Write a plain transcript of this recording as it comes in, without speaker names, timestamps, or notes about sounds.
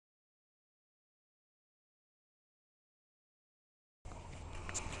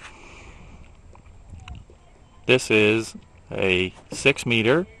This is a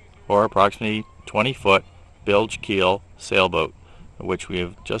 6-meter or approximately 20-foot bilge keel sailboat, which we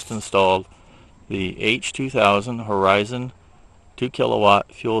have just installed the H2000 Horizon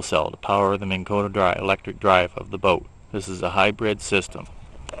 2-kilowatt fuel cell to power the Minn Kota electric drive of the boat. This is a hybrid system.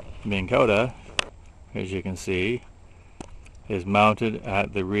 Minn Kota, as you can see, is mounted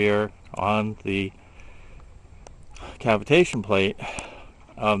at the rear on the cavitation plate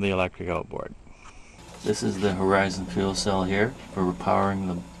of the electric outboard. This is the Horizon fuel cell here for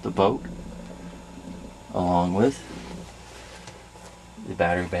powering the boat, along with the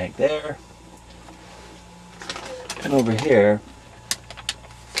battery bank there. And over here,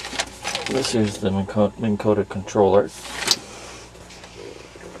 this is the Minn Kota controller.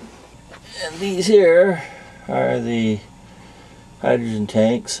 And these here are the hydrogen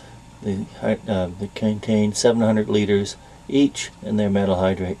tanks. They contain 700 liters each, and they're metal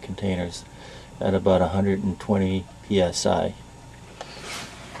hydrate containers at about 120 psi.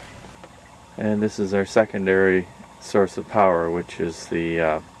 And this is our secondary source of power, which is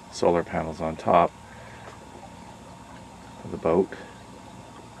the solar panels on top of the boat.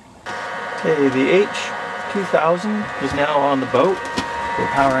 Okay, the H2000 is now on the boat. We're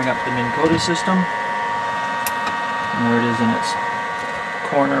powering up the Minn Kota system. And there it is in its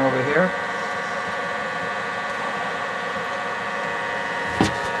corner over here.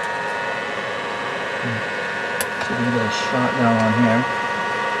 So we can get a shot now on here.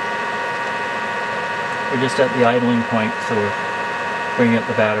 We're just at the idling point, so we're bringing up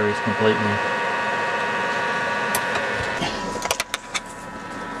the batteries completely.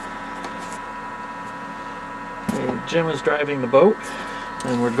 Okay, Jim is driving the boat,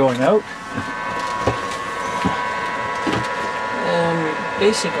 and we're going out. And we're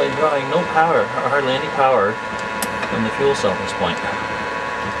basically drawing no power, or hardly any power, from the fuel cell at this point.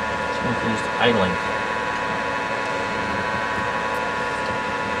 So we're just idling.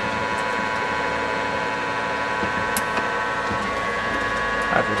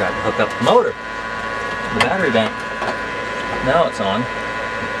 I forgot to hook up the motor, the battery bank. Now it's on. Let's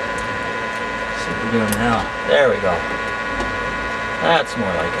see what we're doing now. There we go. That's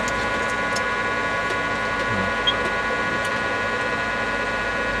more like it.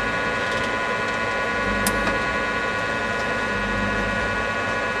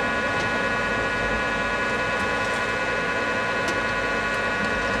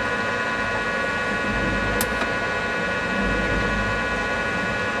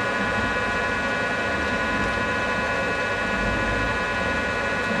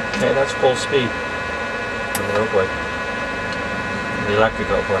 Okay, that's full speed for the outboard, the electric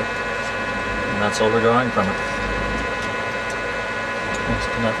outboard, and that's all we're drawing from it. Next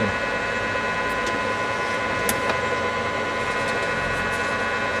to nothing.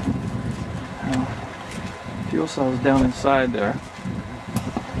 Now, fuel cell is down inside there,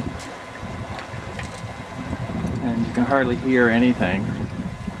 and you can hardly hear anything.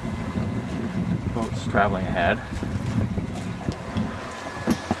 The boat's traveling ahead.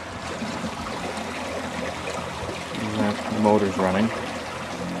 The motor's running.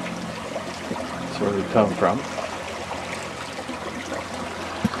 That's where we come from.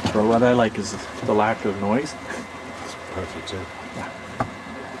 So what I like is the lack of noise. It's perfect too. Yeah.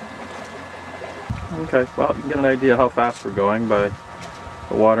 Okay, well, you can get an idea how fast we're going by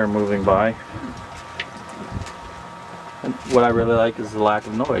the water moving by. And what I really like is the lack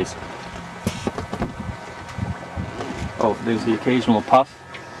of noise. Oh, there's the occasional puff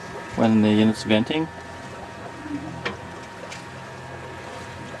when the unit's venting.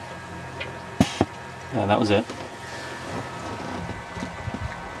 And that was it.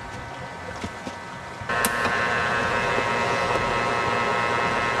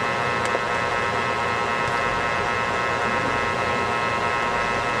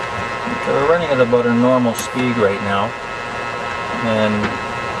 So we're running at about a normal speed right now, and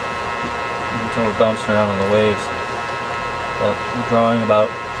until we're bouncing around on the waves. But we're drawing about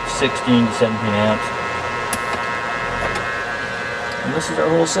 16 to 17 amps. And this is our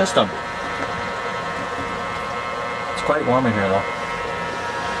whole system. It's quite warm in here though.